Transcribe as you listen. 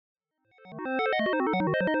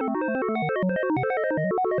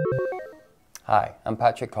Hi, I'm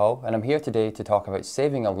Coll, and I'm here today to talk about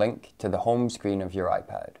saving a link to the home screen of your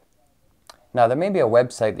iPad. Now, there may be a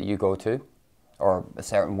website that you go to, or a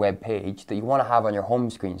certain web page that you want to have on your home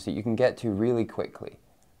screen so that you can get to really quickly.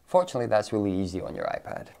 Fortunately, that's really easy on your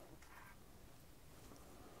iPad.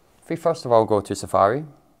 If we first of all go to Safari,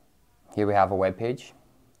 here we have a web page,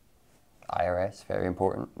 IRS, very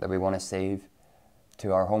important, that we want to save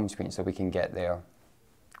to our home screen so we can get there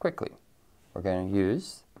quickly. We're going to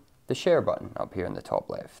use the share button up here in the top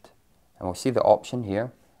left, and we'll see the option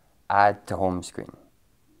here, add to home screen.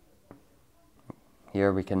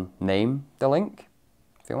 Here we can name the link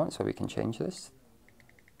if you want, so we can change this,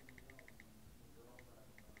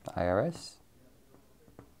 IRS,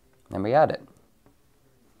 and we add it,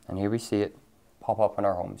 and here we see it pop up on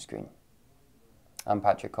our home screen. I'm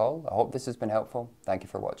Coll. I hope this has been helpful. Thank you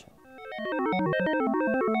for watching.